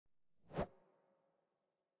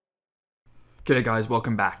G'day guys,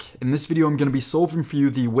 welcome back. In this video I'm going to be solving for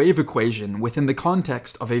you the wave equation within the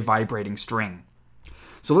context of a vibrating string.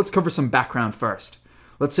 So let's cover some background first.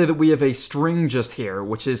 Let's say that we have a string just here,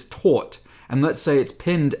 which is taut, and let's say it's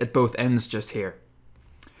pinned at both ends just here.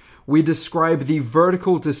 We describe the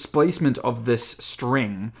vertical displacement of this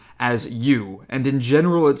string as u, and in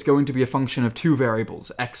general it's going to be a function of two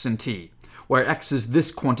variables, x and t, where x is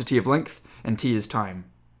this quantity of length and t is time.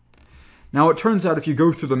 Now it turns out if you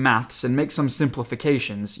go through the maths and make some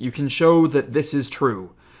simplifications, you can show that this is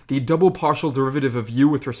true. The double partial derivative of u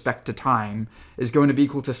with respect to time is going to be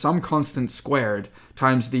equal to some constant squared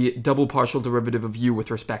times the double partial derivative of u with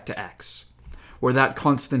respect to x, where that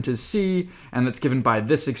constant is c, and that's given by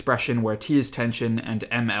this expression where t is tension and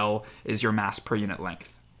ml is your mass per unit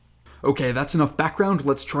length. Okay, that's enough background.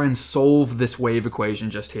 Let's try and solve this wave equation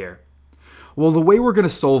just here. Well, the way we're going to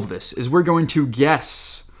solve this is we're going to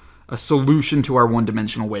guess a solution to our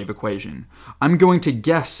one-dimensional wave equation. I'm going to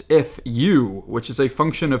guess if u, which is a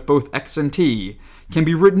function of both x and t, can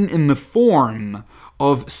be written in the form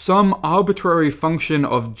of some arbitrary function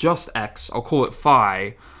of just x, I'll call it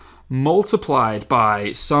phi, multiplied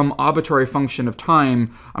by some arbitrary function of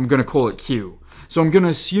time, I'm going to call it q. So I'm going to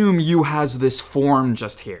assume u has this form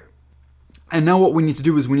just here. And now what we need to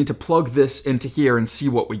do is we need to plug this into here and see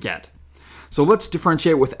what we get. So let's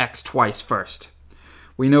differentiate with x twice first.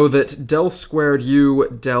 We know that del squared u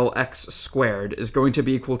del x squared is going to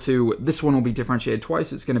be equal to, this one will be differentiated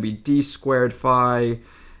twice, it's going to be d squared phi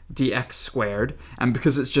dx squared, and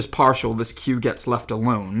because it's just partial, this q gets left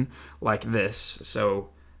alone, like this, so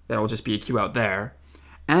that'll just be a q out there.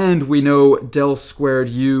 And we know del squared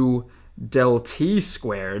u del t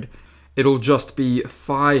squared, it'll just be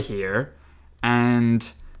phi here,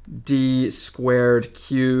 and d squared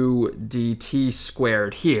q dt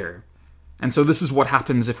squared here. And so this is what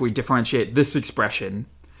happens if we differentiate this expression.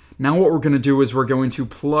 Now what we're going to do is we're going to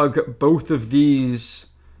plug both of these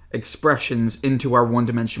expressions into our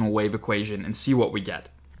one-dimensional wave equation and see what we get.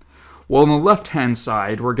 Well, on the left-hand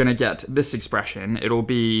side, we're going to get this expression. It'll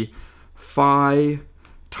be phi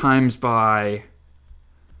times by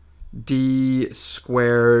d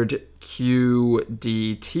squared q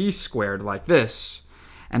dt squared, like this.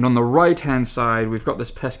 And on the right-hand side, we've got this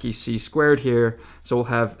pesky c squared here, so we'll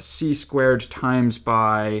have c squared times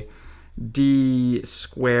by d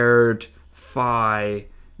squared phi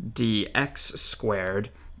dx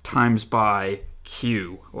squared times by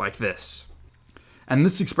q, like this. And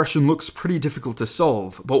this expression looks pretty difficult to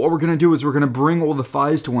solve, but what we're going to do is we're going to bring all the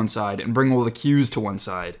phi's to one side and bring all the q's to one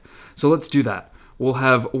side. So let's do that. We'll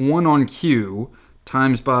have 1 on q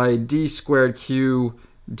times by d squared q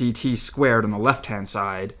dt squared on the left-hand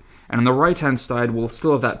side, and on the right-hand side we'll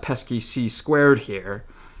still have that pesky c squared here,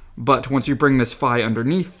 but once you bring this phi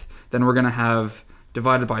underneath, then we're going to have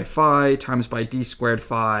divided by phi times by d squared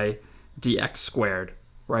phi dx squared,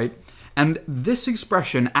 right? And this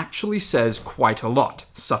expression actually says quite a lot,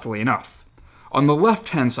 subtly enough. On the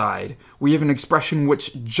left-hand side, we have an expression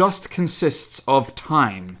which just consists of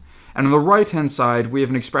time, and on the right-hand side, we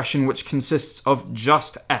have an expression which consists of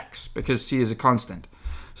just x, because c is a constant.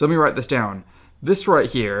 So let me write this down. This right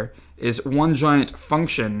here is one giant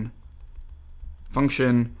function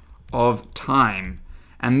of time.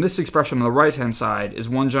 And this expression on the right-hand side is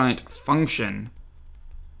one giant function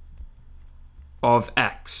of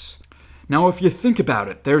x. Now, if you think about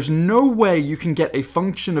it, there's no way you can get a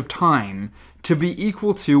function of time to be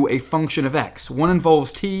equal to a function of x. One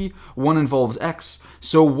involves t, one involves x,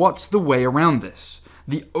 so what's the way around this?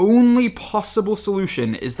 The only possible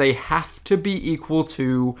solution is they have to be equal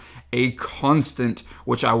to a constant,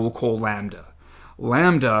 which I will call lambda.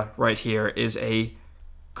 Lambda, right here, is a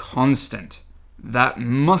constant. That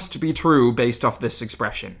must be true based off this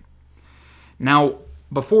expression. Now,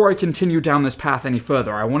 before I continue down this path any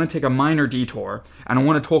further, I want to take a minor detour, and I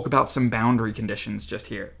want to talk about some boundary conditions just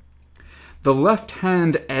here. The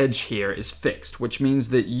left-hand edge here is fixed, which means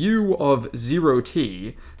that u of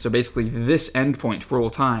 0t, so basically this endpoint for all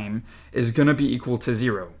time, is going to be equal to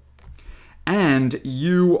 0. And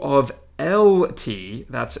u of lt,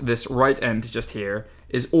 that's this right end just here,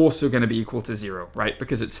 is also going to be equal to 0, right?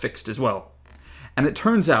 Because it's fixed as well. And it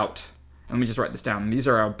turns out, and let me just write this down, these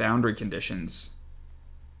are our boundary conditions.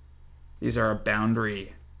 These are our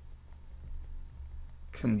boundary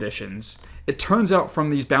conditions. It turns out from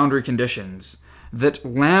these boundary conditions that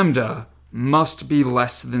lambda must be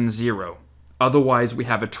less than 0. Otherwise, we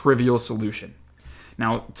have a trivial solution.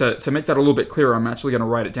 Now, to make that a little bit clearer, I'm actually going to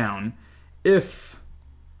write it down. If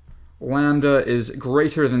lambda is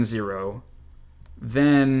greater than 0,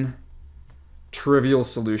 then trivial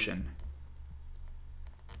solution.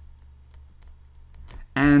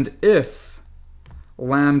 And if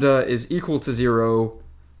lambda is equal to 0,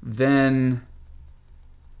 then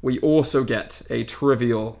we also get a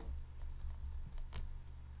trivial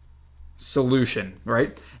solution,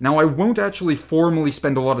 right? Now, I won't actually formally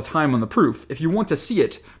spend a lot of time on the proof. If you want to see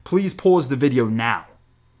it, please pause the video now.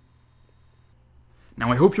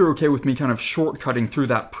 Now, I hope you're okay with me kind of shortcutting through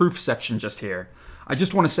that proof section just here. I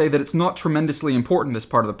just want to say that it's not tremendously important, this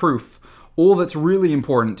part of the proof. All that's really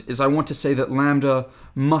important is I want to say that lambda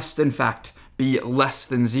must, in fact, be less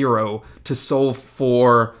than 0 to solve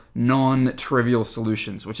for non-trivial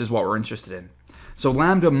solutions, which is what we're interested in. So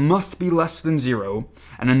lambda must be less than 0,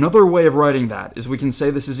 and another way of writing that is we can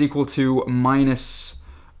say this is equal to minus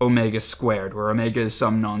omega squared, where omega is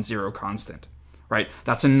some non-zero constant, right?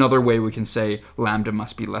 That's another way we can say lambda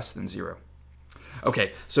must be less than 0.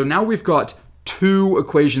 Okay, so now we've got two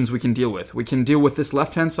equations we can deal with. We can deal with this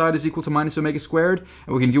left-hand side is equal to minus omega squared,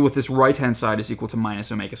 and we can deal with this right-hand side is equal to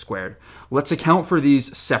minus omega squared. Let's account for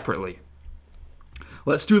these separately.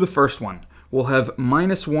 Let's do the first one. We'll have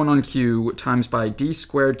minus 1 on q times by d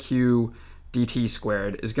squared q dt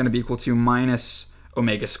squared is going to be equal to minus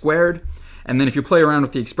omega squared. And then if you play around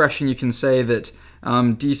with the expression, you can say that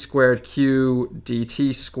d squared q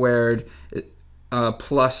dt squared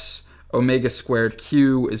plus omega squared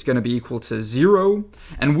q is going to be equal to 0.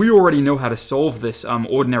 And we already know how to solve this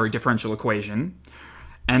ordinary differential equation.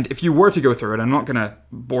 And if you were to go through it, I'm not going to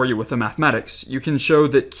bore you with the mathematics, you can show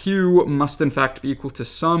that q must in fact be equal to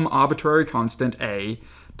some arbitrary constant a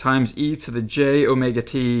times e to the j omega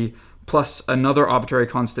t plus another arbitrary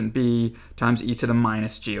constant b times e to the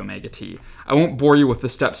minus j omega t. I won't bore you with the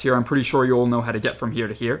steps here. I'm pretty sure you all know how to get from here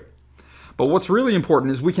to here. But what's really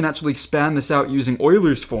important is we can actually expand this out using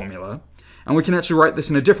Euler's formula, and we can actually write this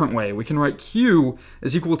in a different way. We can write q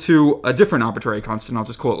is equal to a different arbitrary constant, I'll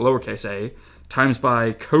just call it lowercase a, times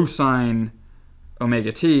by cosine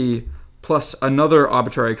omega t plus another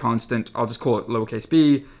arbitrary constant, I'll just call it lowercase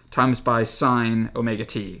b, times by sine omega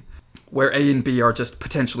t, where a and b are just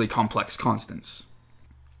potentially complex constants.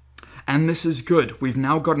 And this is good. We've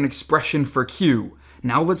now got an expression for q.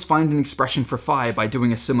 Now let's find an expression for phi by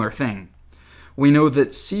doing a similar thing. We know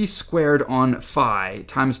that c squared on phi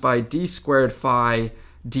times by d squared phi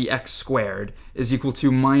dx squared is equal to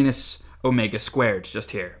minus omega squared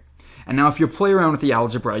just here. And now if you play around with the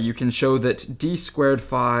algebra, you can show that d squared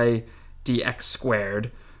phi dx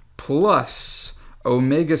squared plus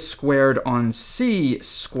omega squared on c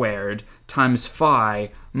squared times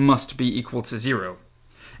phi must be equal to 0.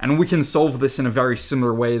 And we can solve this in a very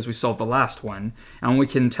similar way as we solved the last one. And we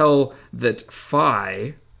can tell that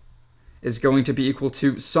phi is going to be equal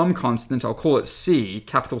to some constant, I'll call it c,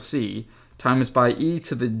 capital C, times by e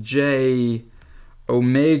to the j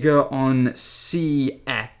omega on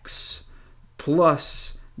cx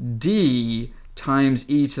plus d times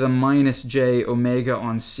e to the minus j omega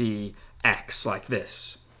on cx, like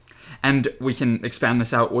this. And we can expand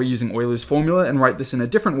this out using Euler's formula and write this in a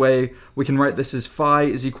different way. We can write this as phi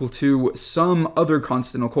is equal to some other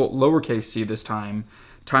constant, I'll call it lowercase c this time,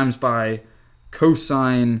 times by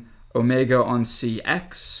cosine omega on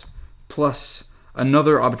cx plus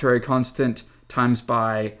another arbitrary constant times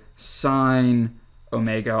by sine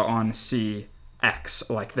omega on cx,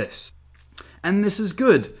 like this. And this is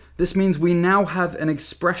good. This means we now have an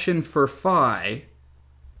expression for phi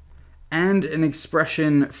and an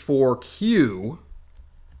expression for q,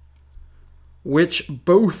 which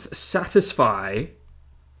both satisfy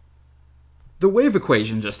the wave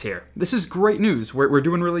equation just here. This is great news. We're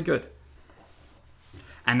doing really good.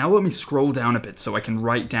 And now let me scroll down a bit so I can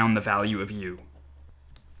write down the value of u.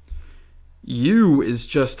 U is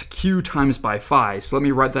just q times by phi, so let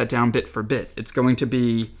me write that down bit for bit. It's going to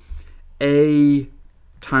be a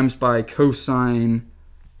times by cosine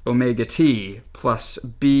omega t plus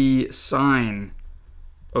b sine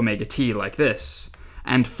omega t, like this.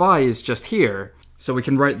 And phi is just here, so we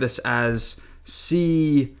can write this as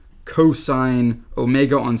c cosine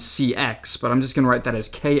omega on cx, but I'm just going to write that as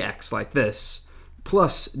kx, like this,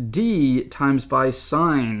 plus d times by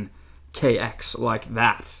sine kx, like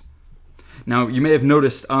that. Now, you may have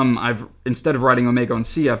noticed I've instead of writing omega on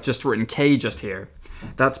c, I've just written k just here.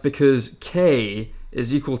 That's because k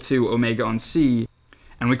is equal to omega on c,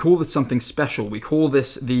 and we call this something special. We call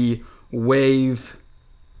this the wave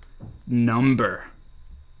number,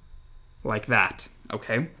 like that,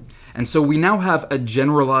 okay? And so we now have a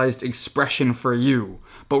generalized expression for u,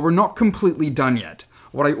 but we're not completely done yet.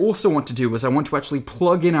 What I also want to do is I want to actually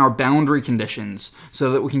plug in our boundary conditions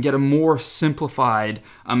so that we can get a more simplified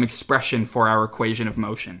expression for our equation of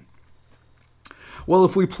motion. Well,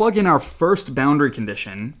 if we plug in our first boundary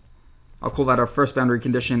condition, I'll call that our first boundary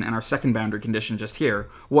condition and our second boundary condition just here,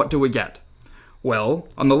 what do we get? Well,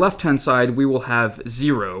 on the left-hand side, we will have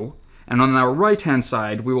 0, and on our right-hand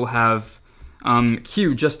side, we will have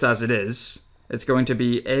q just as it is. It's going to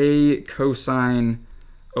be a cosine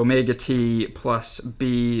omega t plus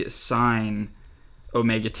b sine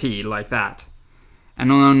omega t, like that.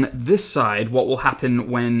 And on this side, what will happen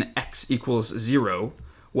when x equals 0?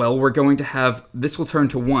 Well, we're going to have, this will turn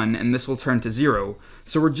to 1, and this will turn to 0.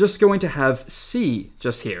 So we're just going to have c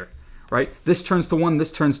just here, right? This turns to 1,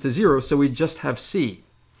 this turns to 0, so we just have c.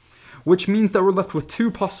 Which means that we're left with two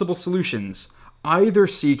possible solutions. Either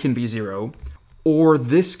c can be 0, or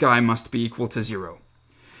this guy must be equal to 0.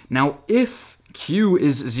 Now, if q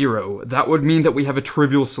is 0, that would mean that we have a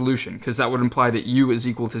trivial solution, because that would imply that u is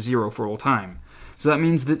equal to 0 for all time. So that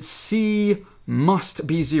means that c must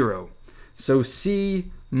be 0. So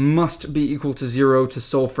c must be equal to 0 to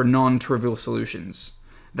solve for non-trivial solutions.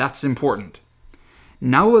 That's important.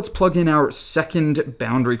 Now let's plug in our second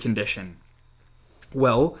boundary condition.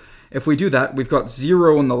 Well, if we do that, we've got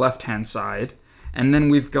 0 on the left-hand side, and then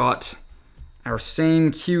we've got our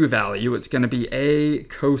same q value. It's going to be a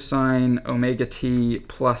cosine omega t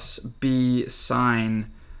plus b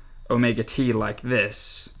sine omega t, like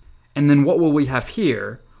this. And then what will we have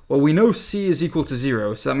here? Well, we know c is equal to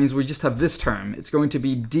 0, so that means we just have this term. It's going to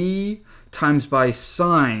be d times by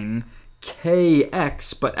sine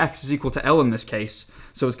kx, but x is equal to L in this case,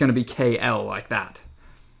 so it's going to be KL, like that.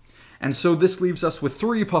 And so this leaves us with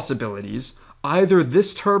three possibilities. Either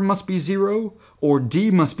this term must be 0, or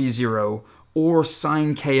d must be 0, or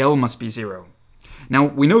sine KL must be 0. Now,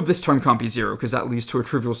 we know this term can't be 0, because that leads to a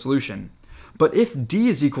trivial solution. But if d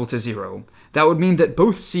is equal to 0, that would mean that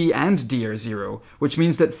both c and d are 0, which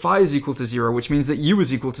means that phi is equal to 0, which means that u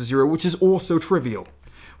is equal to 0, which is also trivial.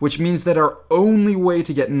 Which means that our only way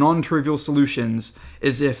to get non-trivial solutions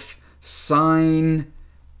is if sine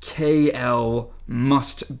KL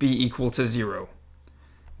must be equal to 0.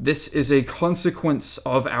 This is a consequence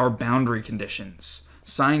of our boundary conditions.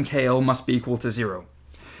 Sine KL must be equal to 0.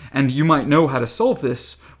 And you might know how to solve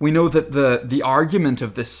this. We know that the argument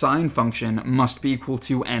of this sine function must be equal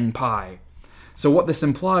to n pi. So what this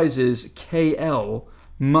implies is KL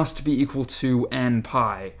must be equal to n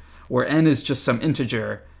pi, where n is just some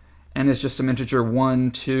integer. N is just some integer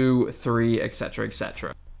 1, 2, 3, etc.,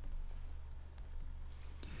 etc.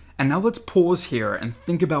 And now let's pause here and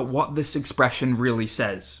think about what this expression really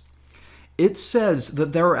says. It says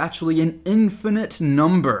that there are actually an infinite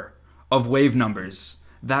number of wave numbers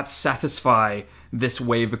that satisfy this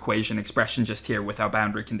wave equation expression just here with our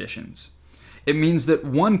boundary conditions. It means that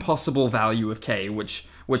one possible value of k, which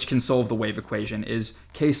can solve the wave equation, is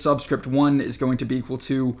k subscript 1 is going to be equal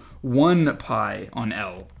to 1 pi on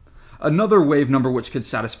L. Another wave number which could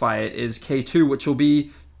satisfy it is k2, which will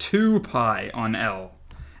be 2 pi on L.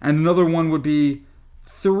 And another one would be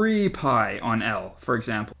 3 pi on L, for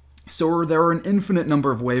example. So there are an infinite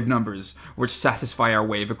number of wave numbers which satisfy our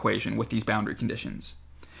wave equation with these boundary conditions.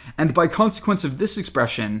 And by consequence of this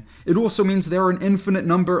expression, it also means there are an infinite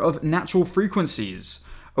number of natural frequencies.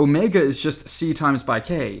 Omega is just c times by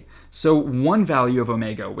k. So one value of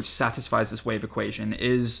omega which satisfies this wave equation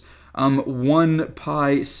is 1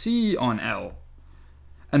 pi c on L.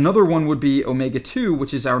 Another one would be omega 2,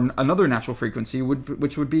 which is another natural frequency,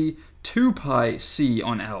 which would be 2 pi c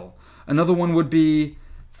on L. Another one would be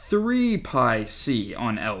 3 pi c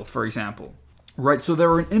on L, for example. Right, so there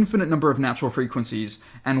are an infinite number of natural frequencies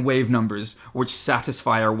and wave numbers which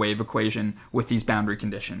satisfy our wave equation with these boundary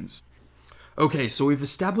conditions. Okay, so we've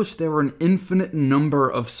established there are an infinite number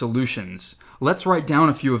of solutions. Let's write down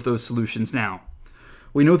a few of those solutions now.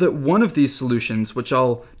 We know that one of these solutions, which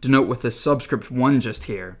I'll denote with a subscript 1 just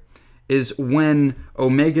here, is when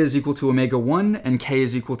omega is equal to omega 1 and k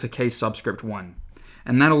is equal to k subscript 1.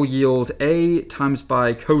 And that'll yield a times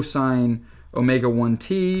by cosine omega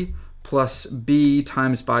 1t plus b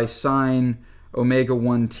times by sine omega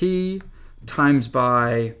 1t times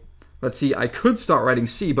by, let's see, I could start writing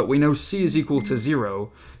c, but we know c is equal to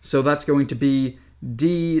 0, so that's going to be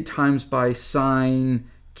d times by sine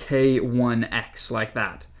k1x, like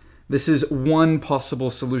that. This is one possible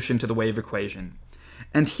solution to the wave equation.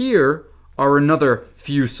 And here are another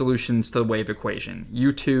few solutions to the wave equation,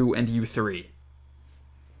 u2 and u3.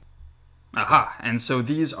 Aha, and so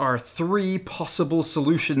these are three possible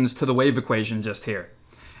solutions to the wave equation just here.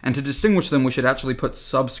 And to distinguish them, we should actually put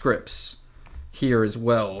subscripts here as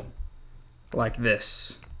well, like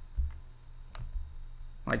this.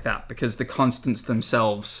 Like that, because the constants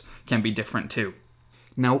themselves can be different too.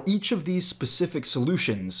 Now, each of these specific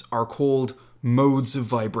solutions are called modes of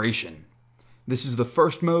vibration. This is the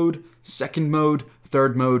first mode, second mode,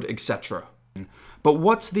 third mode, etc. But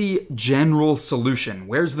what's the general solution?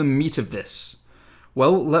 Where's the meat of this?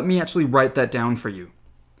 Well, let me actually write that down for you.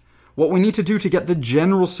 What we need to do to get the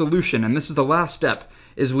general solution, and this is the last step,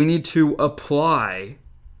 is we need to apply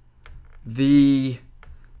the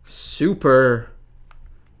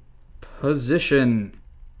superposition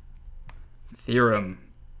theorem.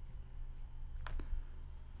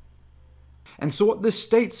 And so what this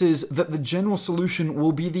states is that the general solution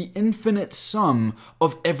will be the infinite sum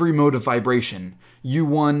of every mode of vibration.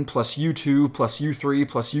 U1 plus U2 plus U3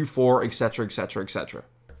 plus U4, etc., etc., etc.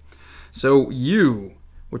 So U,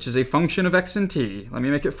 which is a function of x and t, let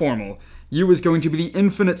me make it formal, U is going to be the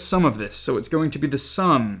infinite sum of this. So it's going to be the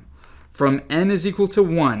sum from n is equal to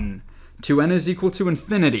 1 to n is equal to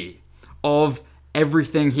infinity of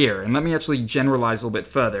everything here. And let me actually generalize a little bit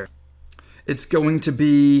further. It's going to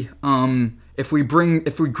be, if we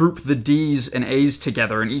group the d's and a's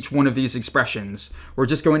together in each one of these expressions, we're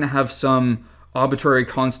just going to have some arbitrary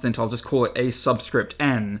constant, I'll just call it a subscript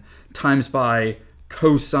n, times by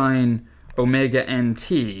cosine omega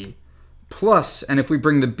nt, plus, and if we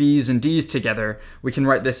bring the b's and d's together, we can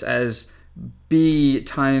write this as b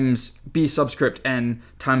times b subscript n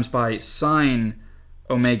times by sine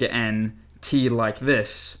omega n t, like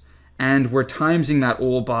this. And we're timesing that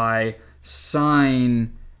all by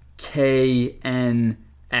sine knx,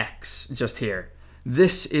 just here.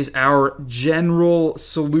 This is our general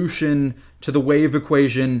solution to the wave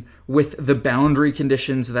equation with the boundary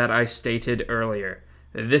conditions that I stated earlier.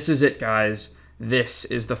 This is it, guys. This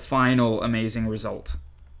is the final amazing result.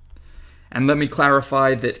 And let me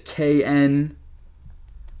clarify that Kn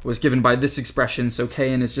was given by this expression, so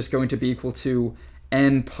Kn is just going to be equal to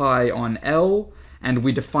n pi on L, and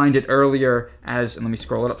we defined it earlier as, and let me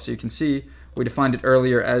scroll it up so you can see, we defined it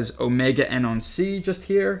earlier as omega n on C, just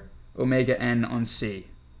here, omega n on C,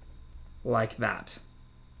 like that.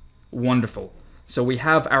 Wonderful. So we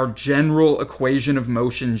have our general equation of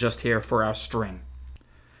motion just here for our string.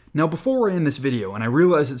 Now before I end this video, and I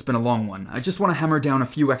realize it's been a long one, I just want to hammer down a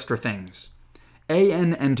few extra things.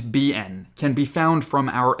 An and Bn can be found from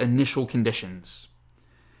our initial conditions.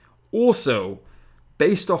 Also,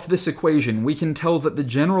 based off this equation, we can tell that the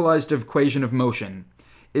generalized equation of motion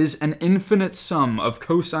is an infinite sum of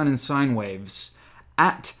cosine and sine waves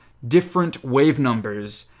at different wave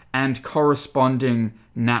numbers and corresponding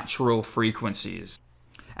natural frequencies.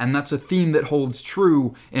 And that's a theme that holds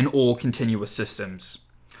true in all continuous systems.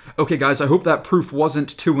 Okay guys, I hope that proof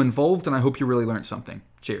wasn't too involved, and I hope you really learned something.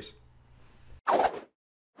 Cheers.